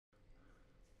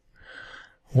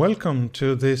Welcome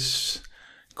to this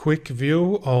quick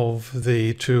view of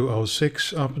the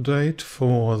 2.06 update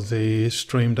for the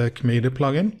Deck Midi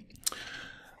plugin.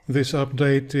 This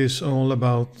update is all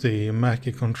about the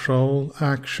Mackie control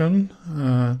action.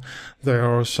 There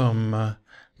are some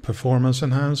performance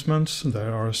enhancements,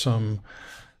 there are some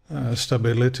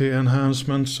stability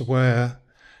enhancements where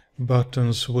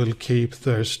buttons will keep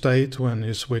their state when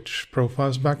you switch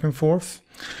profiles back and forth.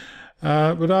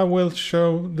 But I will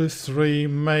show the three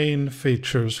main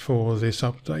features for this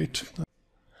update.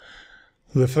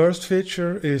 The first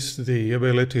feature is the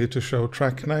ability to show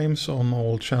track names on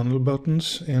all channel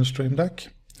buttons in Stream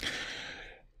Deck.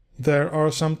 There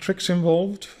are some tricks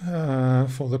involved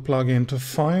for the plugin to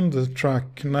find the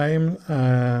track name.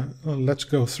 Let's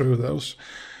go through those.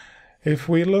 If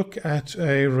we look at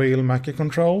a real Mackie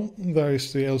control, there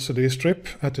is the LCD strip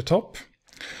at the top.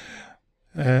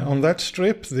 On that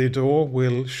strip, the door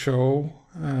will show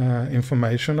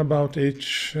information about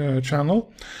each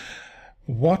channel.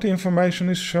 What information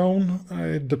is shown,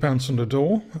 it depends on the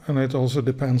door, and it also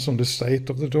depends on the state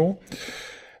of the door.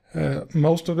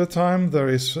 Most of the time there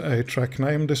is a track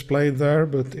name displayed there,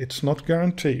 but it's not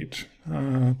guaranteed.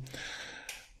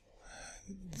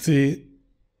 The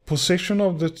position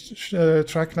of the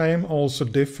track name also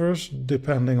differs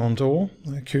depending on door.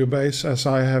 Cubase, as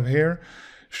I have here,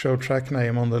 show track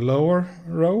name on the lower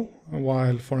row,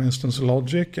 while for instance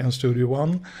Logic and Studio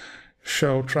One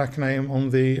show track name on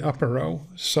the upper row.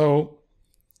 So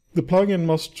the plugin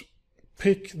must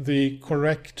pick the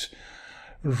correct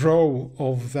row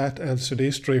of that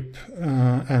LCD strip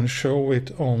and show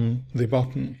it on the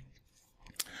button.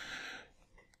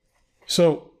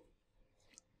 So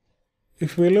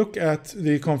if we look at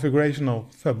the configuration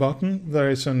of a button, there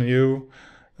is a new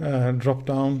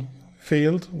drop-down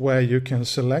field where you can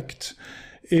select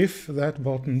if that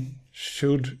button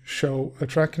should show a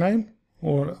track name,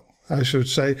 or I should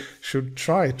say should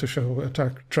try to show a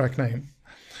track name,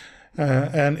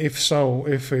 and if so,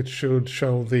 if it should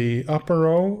show the upper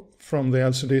row from the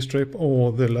LCD strip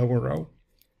or the lower row.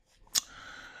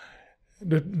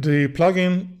 The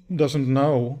plugin doesn't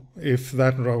know if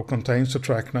that row contains a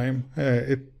track name.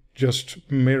 It just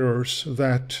mirrors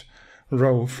that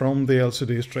row from the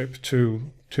LCD strip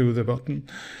to the button.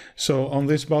 So on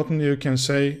this button you can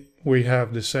say we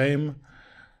have the same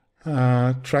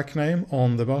track name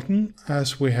on the button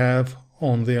as we have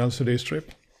on the LCD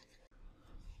strip.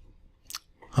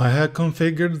 I have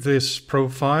configured this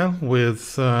profile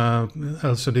with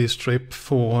LCD strip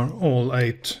for all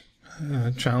 8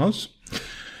 channels,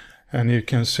 and you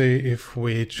can see if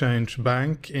we change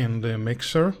bank in the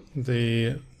mixer,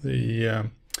 the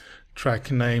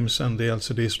track names and the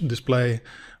LCD display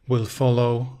will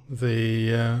follow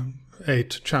the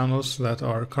 8 channels that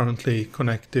are currently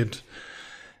connected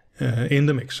in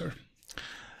the mixer.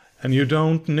 And you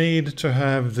don't need to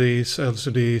have these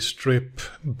LCD strip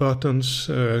buttons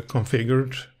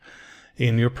configured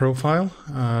in your profile.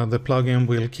 The plugin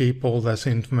will keep all that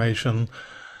information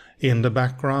in the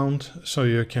background, so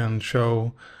you can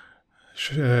show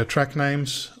track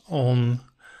names on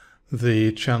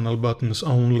the channel buttons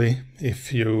only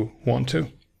if you want to.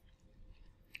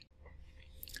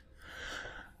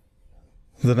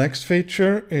 The next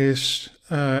feature is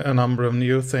a number of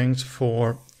new things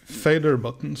for fader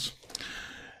buttons.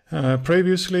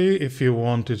 Previously, if you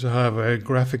wanted to have a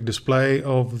graphic display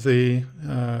of the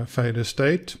fader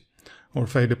state or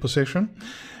fader position,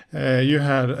 you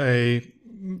had a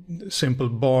simple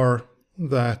bar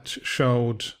that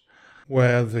showed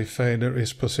where the fader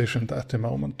is positioned at the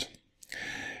moment.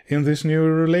 In this new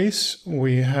release,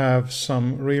 we have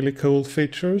some really cool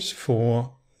features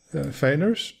for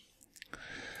faders.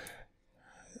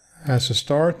 As a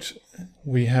start,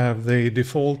 we have the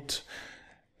default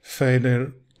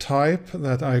fader type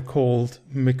that I called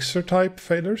mixer type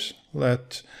faders,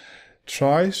 that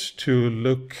tries to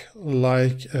look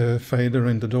like a fader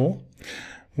in the door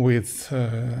with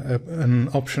an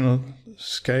optional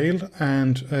scale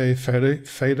and a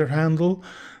fader handle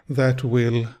that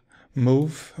will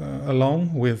move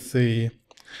along with the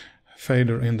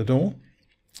fader in the door.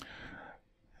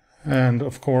 And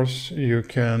of course you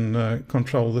can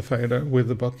control the fader with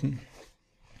the button.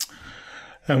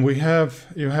 And you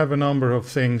have a number of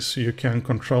things you can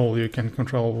control. You can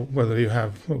control whether you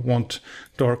want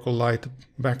dark or light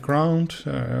background,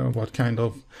 what kind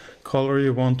of color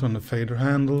you want on the fader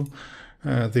handle,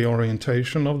 the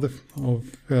orientation of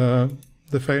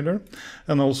the fader,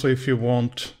 and also if you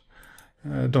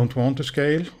don't want a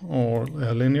scale or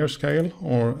a linear scale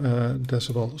or a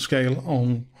decibel scale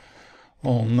on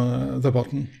the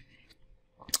button.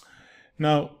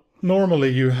 Now, normally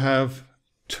you have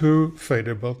two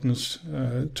fader buttons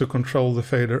to control the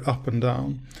fader up and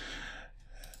down.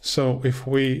 So if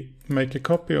we make a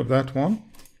copy of that one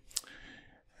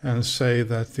and say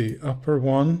that the upper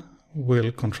one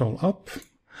will control up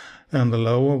and the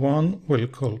lower one will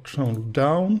control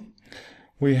down,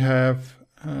 we have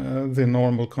the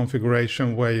normal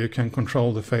configuration where you can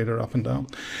control the fader up and down.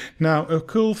 Now, a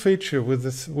cool feature with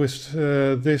this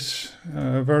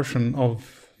version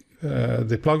of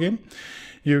the plugin,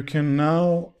 you can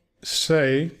now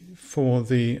say for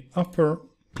the upper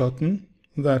button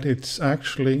that it's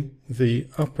actually the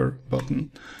upper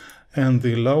button and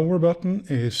the lower button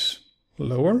is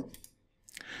lower.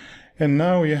 And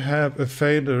now you have a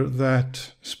fader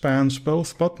that spans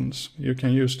both buttons. You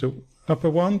can use the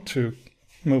upper one to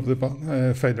move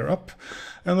the fader up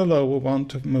and the lower one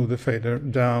to move the fader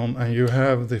down, and you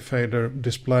have the fader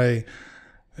display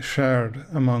shared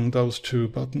among those two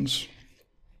buttons.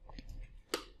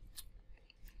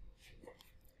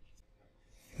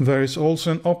 There is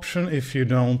also an option if you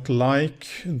don't like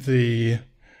the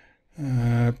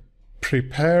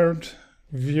prepared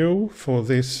view for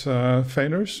these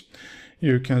faders.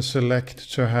 You can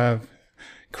select to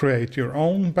create your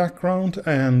own background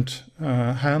and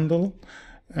handle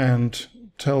and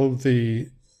tell the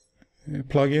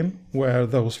plugin where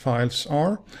those files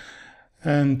are,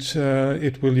 and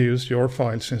it will use your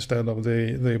files instead of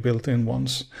the built-in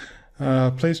ones.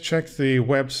 Please check the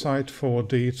website for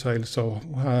details of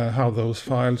how those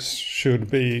files should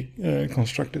be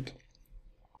constructed.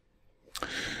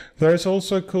 There is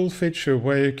also a cool feature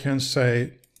where you can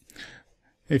say,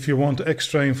 if you want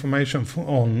extra information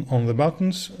on the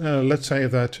buttons, let's say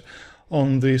that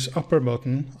on this upper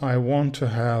button I want to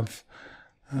have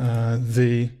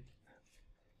the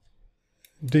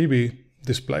dB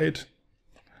displayed.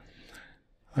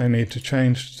 I need to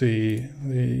change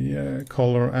the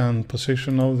color and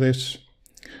position of this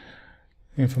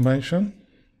information.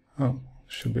 Oh,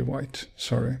 should be white,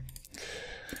 sorry.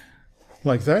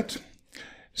 Like that.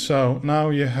 So now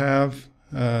you have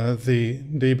the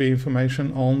dB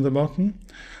information on the button.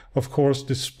 Of course,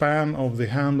 the span of the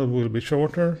handle will be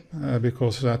shorter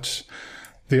because that's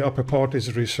the upper part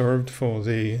is reserved for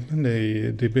the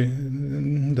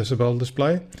dB decibel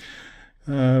display.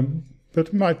 But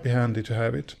it might be handy to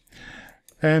have it.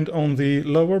 And on the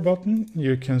lower button,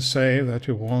 you can say that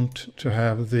you want to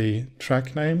have the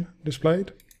track name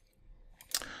displayed.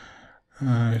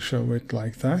 Show it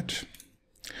like that.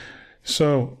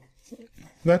 So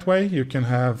that way you can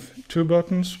have two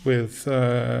buttons with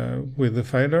the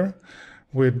fader,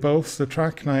 with both the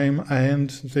track name and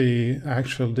the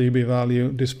actual dB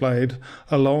value displayed,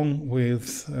 along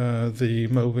with the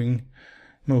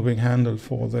moving handle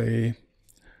for the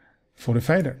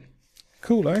fader.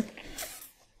 Cool, eh?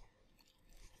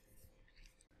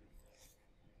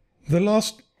 The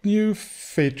last new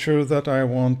feature that I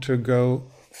want to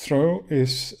go through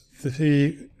is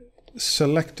the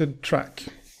selected track.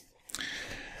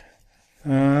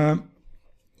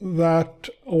 That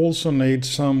also needs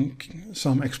some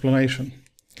explanation.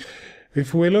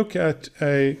 If we look at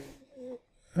a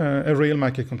real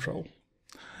Mackie control,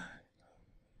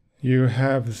 you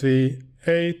have the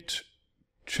 8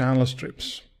 channel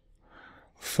strips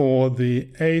for the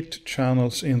 8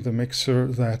 channels in the mixer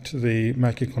that the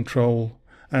Mackie control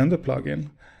and the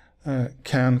plugin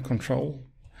can control.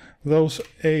 Those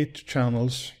 8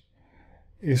 channels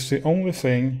is the only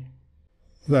thing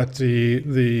that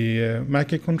the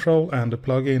Mackie control and the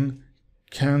plugin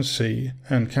can see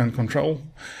and can control.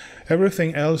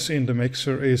 Everything else in the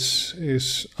mixer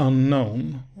is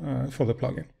unknown for the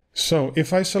plugin. So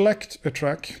if I select a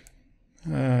track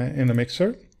in the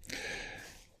mixer,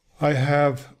 I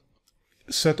have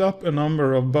set up a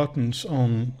number of buttons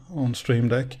on Stream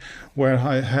Deck where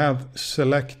I have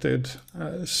selected,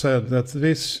 said that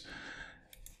this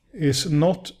is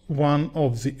not one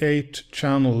of the 8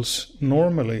 channels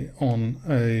normally on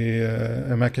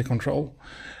a Mackie control,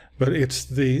 but it's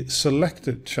the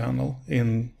selected channel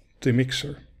in the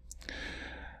mixer.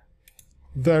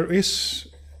 There is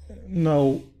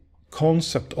no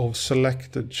concept of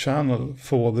selected channel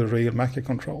for the real Mackie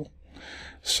control.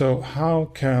 So how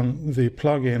can the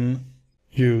plugin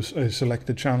use a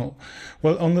selected channel?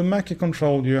 Well, on the Mackie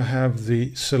control you have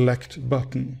the select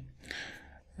button,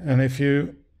 and if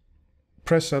you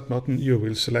press that button you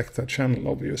will select that channel,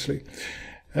 obviously.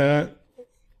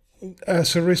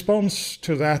 As a response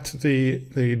to that,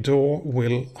 the DAW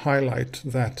will highlight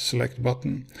that select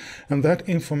button, and that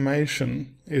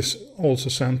information is also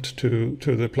sent to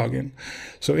the plugin.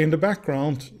 So in the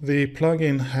background, the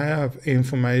plugin have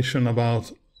information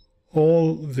about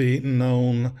all the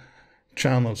known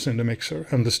channels in the mixer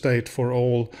and the state for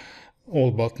all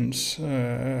all buttons,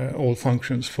 all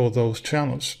functions for those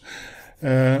channels.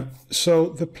 So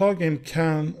the plugin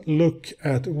can look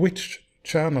at which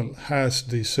channel has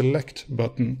the select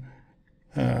button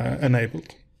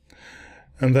enabled.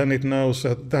 And then it knows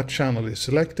that that channel is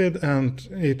selected, and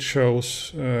it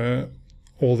shows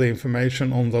all the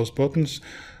information on those buttons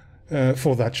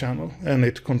for that channel, and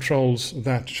it controls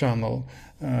that channel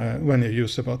when you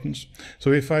use the buttons.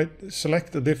 So if I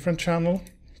select a different channel,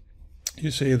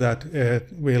 you see that it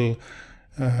will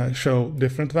show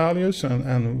different values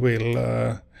and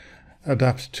will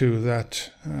adapt to that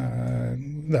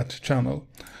channel.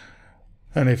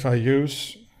 And if I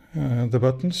use the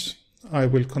buttons, I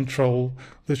will control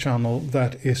the channel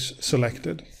that is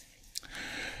selected.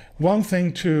 One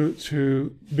thing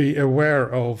to be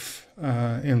aware of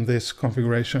in this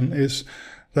configuration is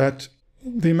that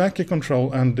the Mackie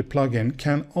control and the plugin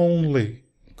can only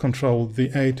control the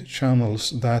 8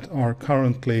 channels that are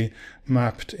currently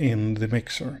mapped in the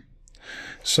mixer.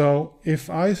 So if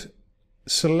I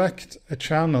select a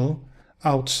channel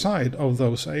outside of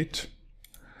those 8,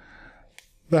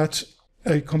 that's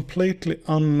a completely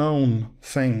unknown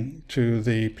thing to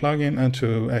the plugin and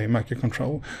to a Mackie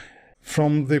control.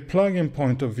 From the plugin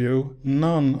point of view,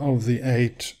 none of the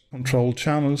 8 control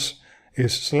channels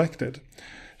is selected.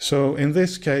 So in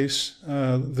this case,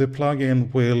 the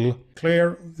plugin will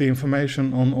clear the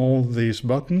information on all these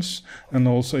buttons, and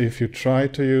also if you try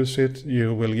to use it,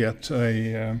 you will get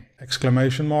a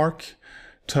exclamation mark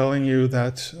telling you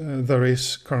that there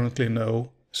is currently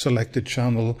no selected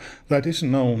channel that is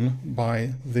known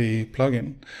by the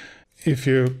plugin. If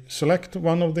you select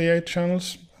one of the 8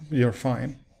 channels, you're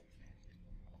fine.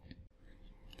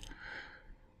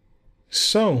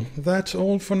 So that's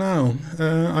all for now.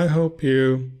 I hope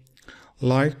you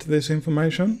liked this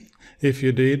information. If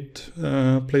you did,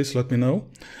 please let me know.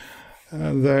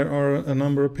 There are a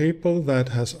number of people that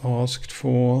has asked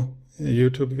for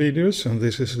YouTube videos, and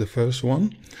this is the first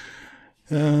one.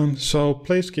 So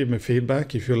please give me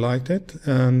feedback if you liked it,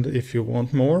 and if you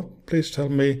want more, please tell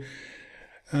me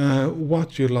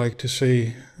what you'd like to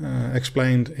see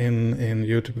explained in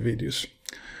YouTube videos.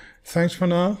 Thanks for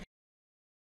now.